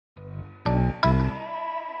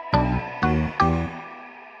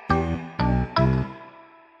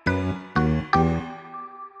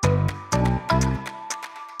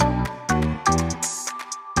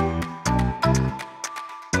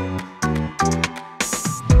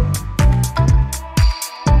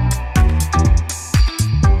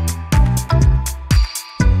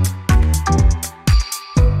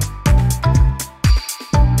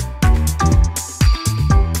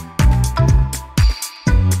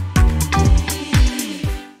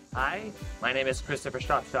My name is Christopher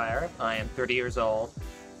Shropshire. I am 30 years old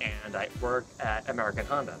and I work at American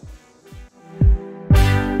Honda.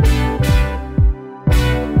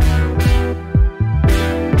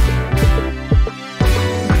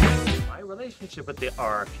 My relationship with the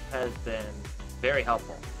ARC has been very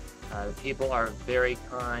helpful. The people are very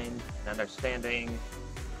kind and understanding.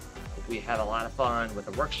 We have a lot of fun with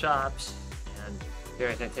the workshops and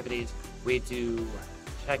various activities. We do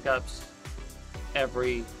checkups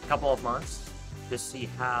every couple of months to see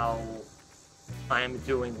how I am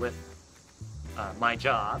doing with my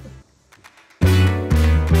job.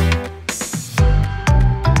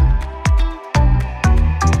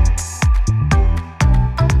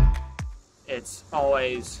 It's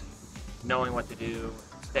always knowing what to do,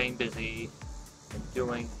 staying busy, and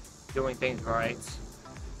doing things right.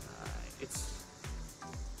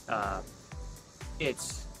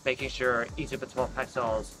 It's making sure each of the 12 pack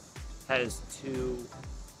cells has 2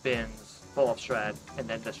 bins full of shred, and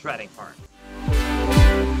then the shredding part.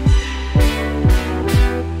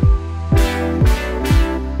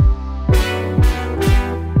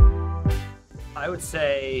 I would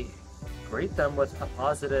say greet them with a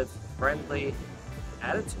positive, friendly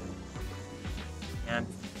attitude and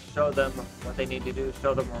show them what they need to do,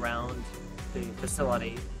 show them around the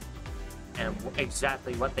facility and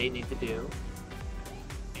exactly what they need to do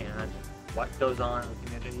and what goes on in the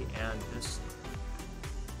community, and just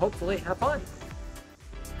hopefully have fun.